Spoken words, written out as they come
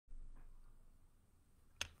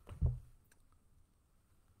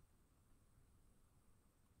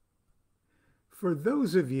For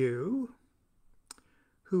those of you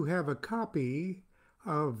who have a copy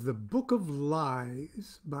of The Book of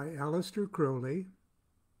Lies by Aleister Crowley,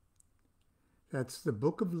 that's The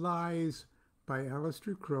Book of Lies by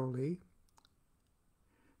Aleister Crowley,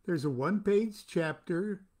 there's a one-page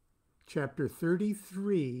chapter, chapter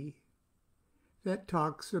 33, that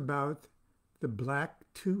talks about the black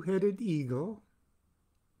two-headed eagle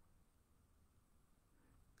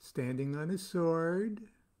standing on a sword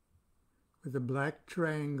with a black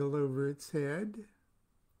triangle over its head.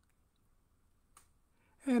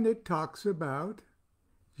 And it talks about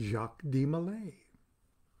Jacques de Molay.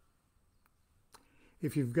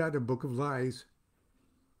 If you've got a Book of Lies,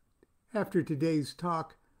 after today's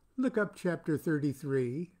talk, look up chapter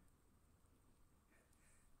 33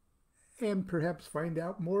 and perhaps find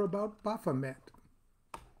out more about Baphomet.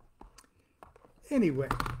 Anyway,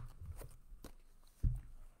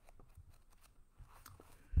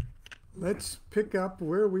 let's pick up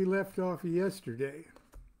where we left off yesterday.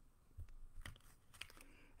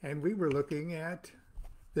 And we were looking at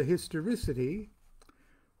the historicity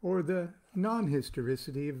or the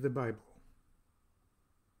non-historicity of the Bible.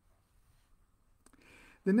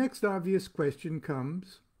 The next obvious question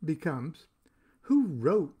becomes, who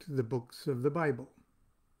wrote the books of the Bible?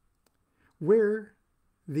 Where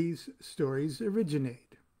these stories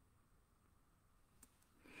originate?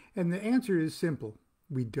 And the answer is simple.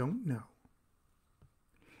 We don't know.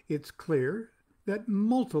 It's clear that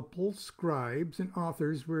multiple scribes and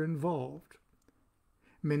authors were involved.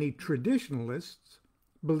 Many traditionalists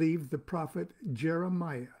believe the prophet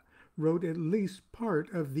Jeremiah wrote at least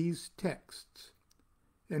part of these texts.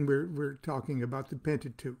 And we're talking about the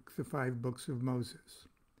Pentateuch, the 5 books of Moses.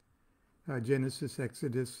 Genesis,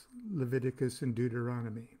 Exodus, Leviticus, and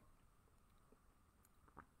Deuteronomy.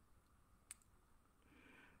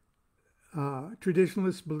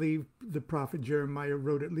 Traditionalists believe the prophet Jeremiah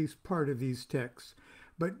wrote at least part of these texts,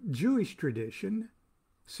 but Jewish tradition,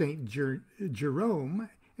 St. Jerome,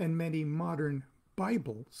 and many modern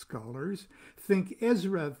Bible scholars think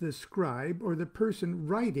Ezra the scribe, or the person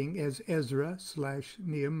writing as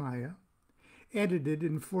Ezra/Nehemiah, edited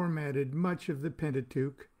and formatted much of the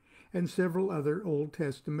Pentateuch and several other Old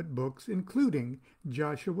Testament books, including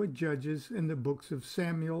Joshua, Judges, and the books of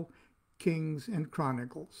Samuel, Kings, and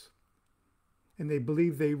Chronicles. And they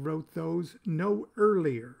believe they wrote those no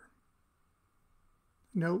earlier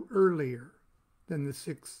than the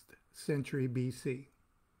 6th century BC.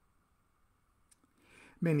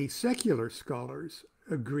 Many secular scholars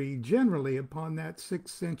agree generally upon that 6th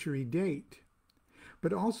century date,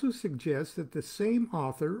 but also suggest that the same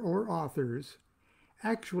author or authors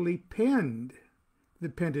actually penned the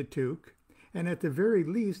Pentateuch and at the very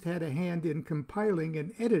least had a hand in compiling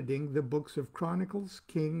and editing the books of Chronicles,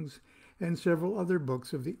 Kings, and several other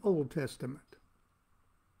books of the Old Testament.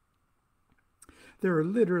 There are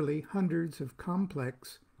literally hundreds of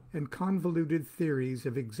complex and convoluted theories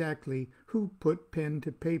of exactly who put pen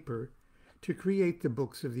to paper to create the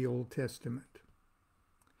books of the Old Testament.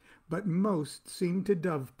 But most seem to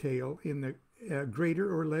dovetail in a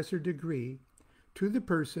greater or lesser degree to the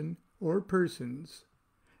person or persons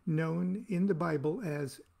known in the Bible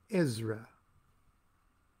as Ezra.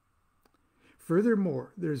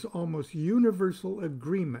 Furthermore, there's almost universal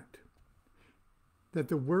agreement that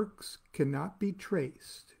the works cannot be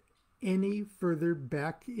traced any further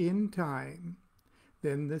back in time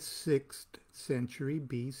than the 6th century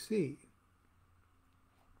BC.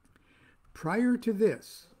 Prior to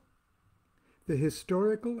this, the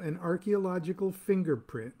historical and archaeological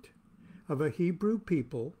fingerprint of a Hebrew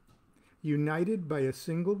people united by a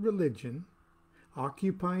single religion,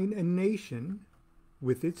 occupying a nation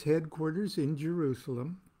with its headquarters in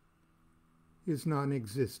Jerusalem, is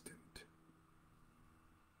non-existent.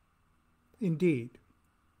 Indeed,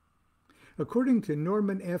 according to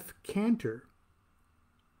Norman F. Cantor,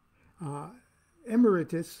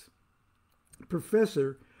 Emeritus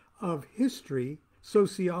Professor of History,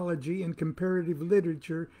 Sociology, and Comparative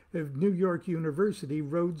Literature of New York University,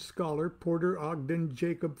 Rhodes Scholar, Porter Ogden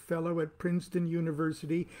Jacob Fellow at Princeton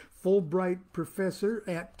University, Fulbright Professor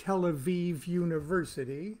at Tel Aviv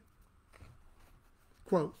University,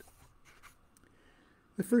 quote,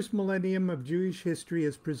 "The first millennium of Jewish history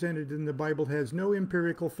as presented in the Bible has no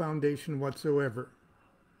empirical foundation whatsoever."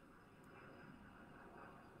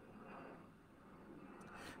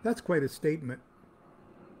 That's quite a statement.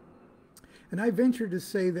 And I venture to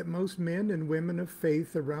say that most men and women of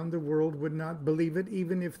faith around the world would not believe it,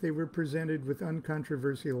 even if they were presented with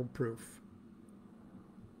uncontroversial proof.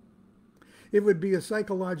 It would be a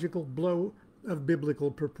psychological blow of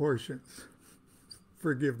biblical proportions.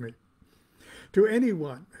 Forgive me. to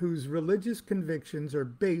anyone whose religious convictions are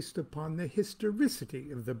based upon the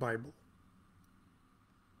historicity of the Bible.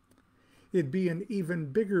 It'd be an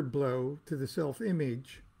even bigger blow to the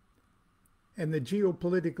self-image and the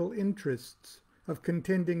geopolitical interests of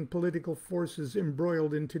contending political forces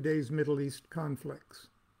embroiled in today's Middle East conflicts.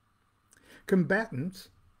 Combatants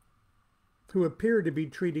who appear to be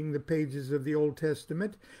treating the pages of the Old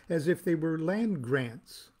Testament as if they were land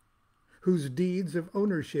grants, whose deeds of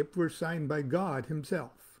ownership were signed by God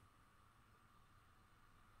himself.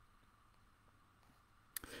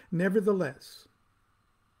 Nevertheless,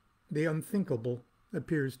 the unthinkable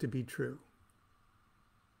appears to be true.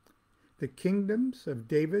 The kingdoms of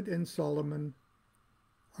David and Solomon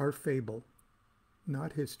are fable,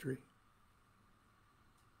 not history.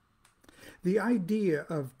 The idea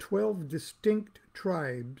of 12 distinct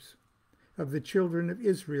tribes of the children of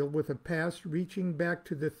Israel with a past reaching back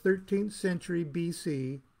to the 13th century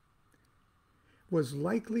BC was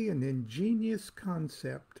likely an ingenious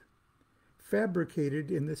concept fabricated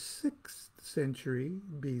in the 6th century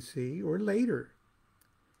BC or later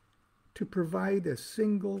to provide a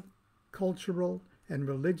single cultural and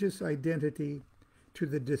religious identity to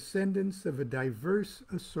the descendants of a diverse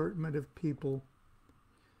assortment of people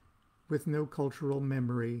with no cultural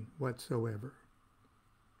memory whatsoever.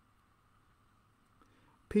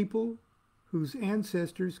 People whose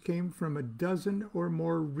ancestors came from a dozen or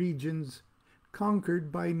more regions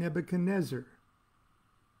conquered by Nebuchadnezzar.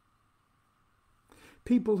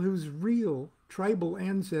 People whose real tribal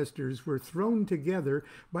ancestors were thrown together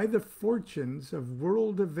by the fortunes of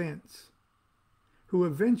world events, who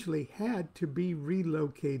eventually had to be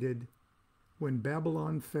relocated when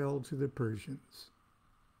Babylon fell to the Persians.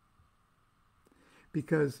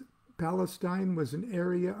 Because Palestine was an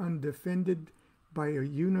area undefended by a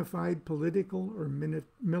unified political or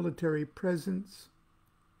military presence,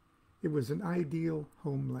 it was an ideal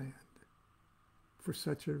homeland for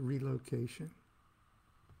such a relocation.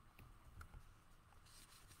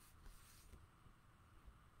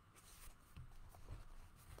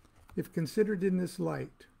 If considered in this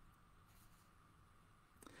light,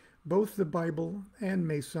 both the Bible and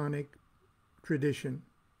Masonic tradition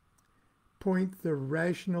point the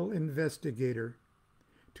rational investigator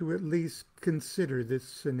to at least consider this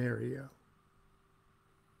scenario.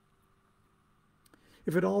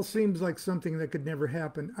 If it all seems like something that could never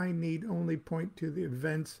happen, I need only point to the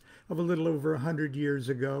events of a little over 100 years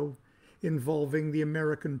ago involving the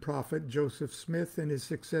American prophet Joseph Smith and his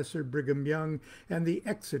successor Brigham Young and the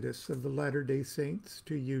exodus of the Latter-day Saints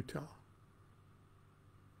to Utah.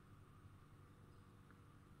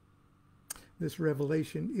 This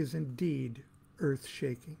revelation is indeed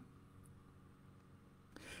earth-shaking.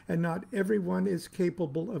 And not everyone is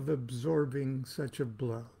capable of absorbing such a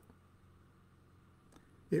blow.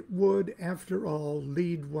 It would, after all,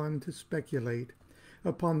 lead one to speculate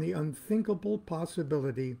upon the unthinkable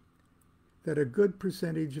possibility that a good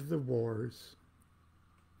percentage of the wars,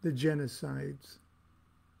 the genocides,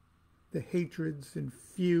 the hatreds and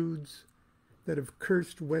feuds that have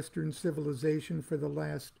cursed Western civilization for the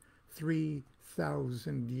last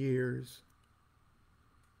 3,000 years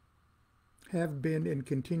have been and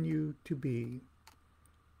continue to be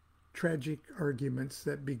tragic arguments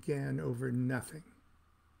that began over nothing.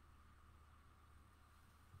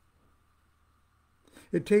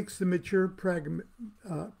 It takes the mature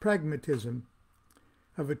pragmatism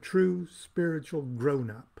of a true spiritual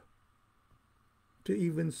grown-up to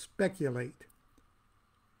even speculate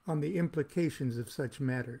on the implications of such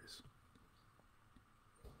matters.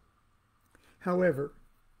 However,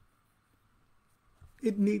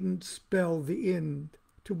 it needn't spell the end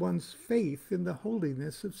to one's faith in the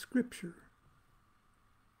holiness of Scripture.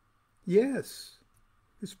 Yes,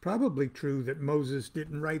 it's probably true that Moses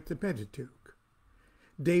didn't write the Pentateuch.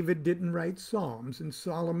 David didn't write Psalms, and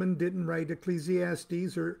Solomon didn't write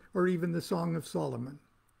Ecclesiastes or even the Song of Solomon.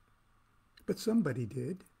 But somebody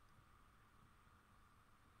did.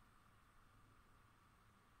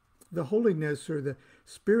 The holiness or the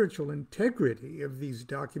spiritual integrity of these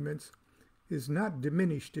documents is not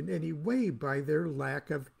diminished in any way by their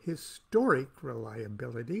lack of historic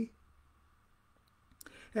reliability.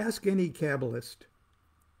 Ask any Kabbalist.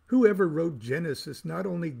 Whoever wrote Genesis not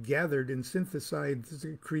only gathered and synthesized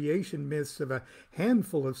the creation myths of a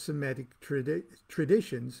handful of Semitic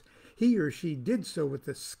traditions, he or she did so with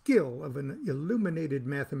the skill of an illuminated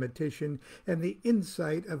mathematician and the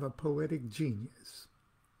insight of a poetic genius.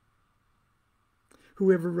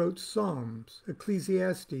 Whoever wrote Psalms,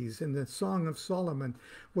 Ecclesiastes, and the Song of Solomon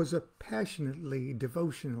was a passionately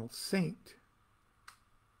devotional saint.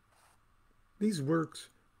 These works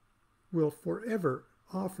will forever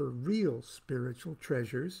offer real spiritual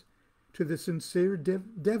treasures to the sincere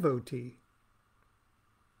devotee.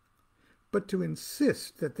 But to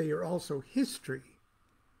insist that they are also history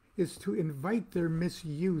is to invite their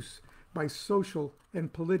misuse by social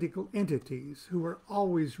and political entities who are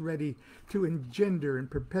always ready to engender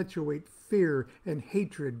and perpetuate fear and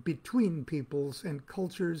hatred between peoples and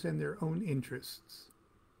cultures and their own interests.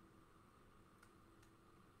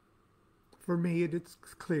 For me, it is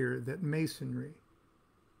clear that Masonry,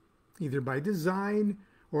 either by design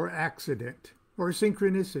or accident or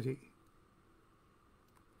synchronicity,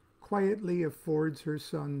 quietly affords her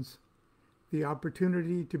sons the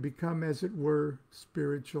opportunity to become, as it were,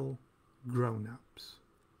 spiritual grown-ups.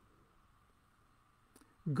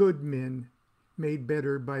 Good men made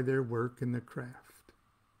better by their work in the craft.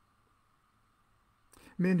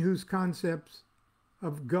 Men whose concept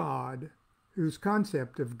of God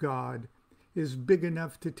is big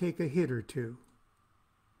enough to take a hit or two.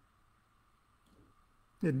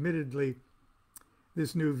 Admittedly,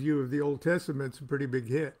 this new view of the Old Testament's a pretty big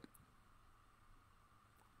hit.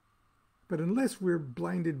 But unless we're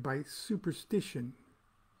blinded by superstition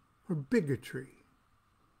or bigotry,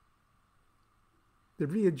 the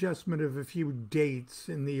readjustment of a few dates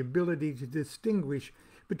and the ability to distinguish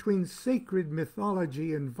between sacred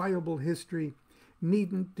mythology and viable history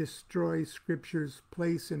needn't destroy Scripture's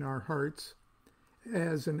place in our hearts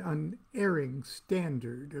as an unerring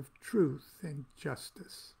standard of truth and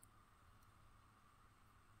justice.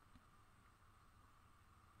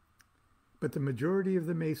 But the majority of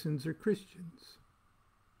the Masons are Christians.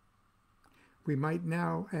 We might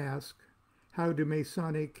now ask, how do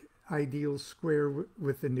Masonic ideals square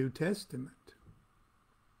with the New Testament?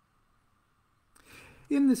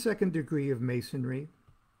 In the second degree of Masonry,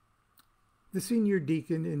 the senior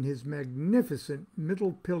deacon in his magnificent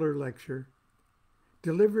middle pillar lecture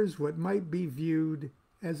delivers what might be viewed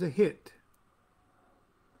as a hit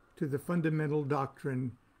to the fundamental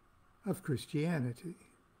doctrine of Christianity.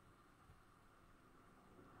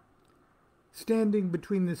 Standing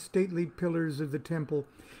between the stately pillars of the temple,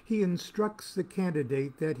 he instructs the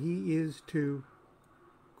candidate that he is to,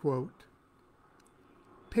 quote,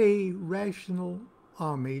 pay rational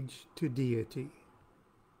homage to deity.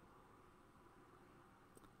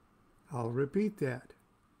 I'll repeat that.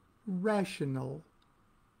 Rational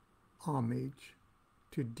homage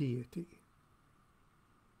to deity.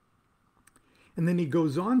 And then he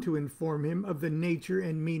goes on to inform him of the nature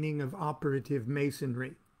and meaning of operative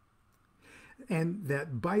Masonry, and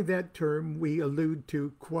that by that term we allude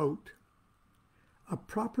to, quote, a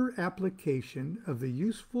proper application of the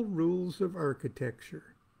useful rules of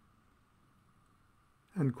architecture,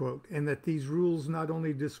 unquote, and that these rules not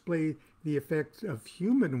only display the effects of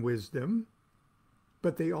human wisdom,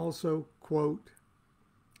 but they also, quote,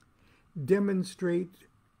 demonstrate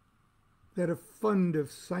that a fund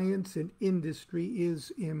of science and industry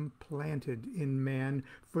is implanted in man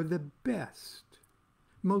for the best,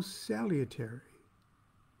 most salutary,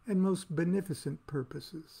 and most beneficent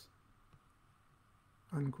purposes,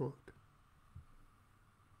 unquote.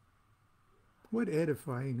 What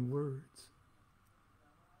edifying words.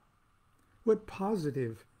 What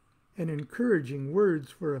positive and encouraging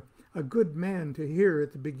words for a good man to hear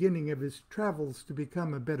at the beginning of his travels to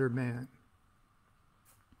become a better man.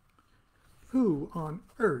 Who on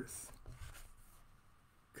earth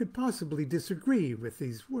could possibly disagree with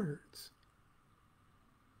these words?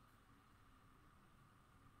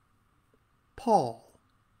 Paul.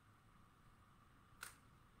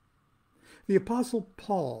 The Apostle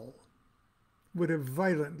Paul would have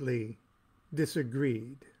violently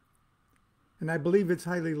disagreed, and I believe it's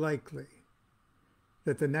highly likely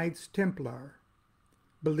that the Knights Templar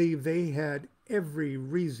believed they had every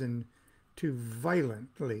reason to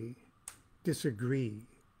violently disagree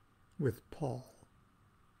with Paul.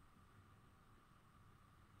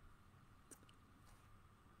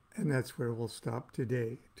 And that's where we'll stop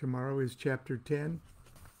today. Tomorrow is chapter 10,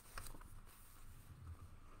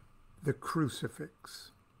 the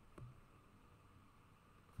crucifix.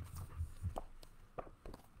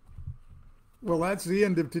 Well, that's the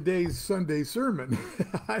end of today's Sunday sermon.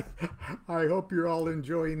 I hope you're all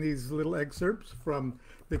enjoying these little excerpts from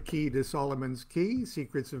The Key to Solomon's Key,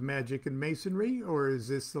 Secrets of Magic and Masonry, or Is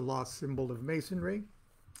This the Lost Symbol of Masonry?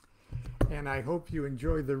 And I hope you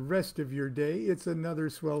enjoy the rest of your day. It's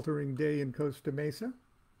another sweltering day in Costa Mesa.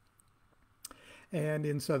 And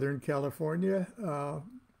in Southern California,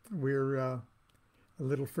 we're a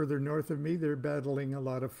little further north of me. They're battling a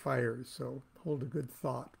lot of fires, so hold a good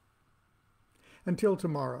thought. Until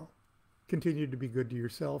tomorrow, continue to be good to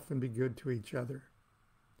yourself and be good to each other.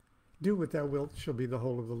 Do what thou wilt shall be the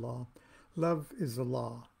whole of the law. Love is the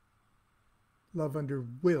law. Love under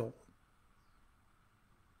will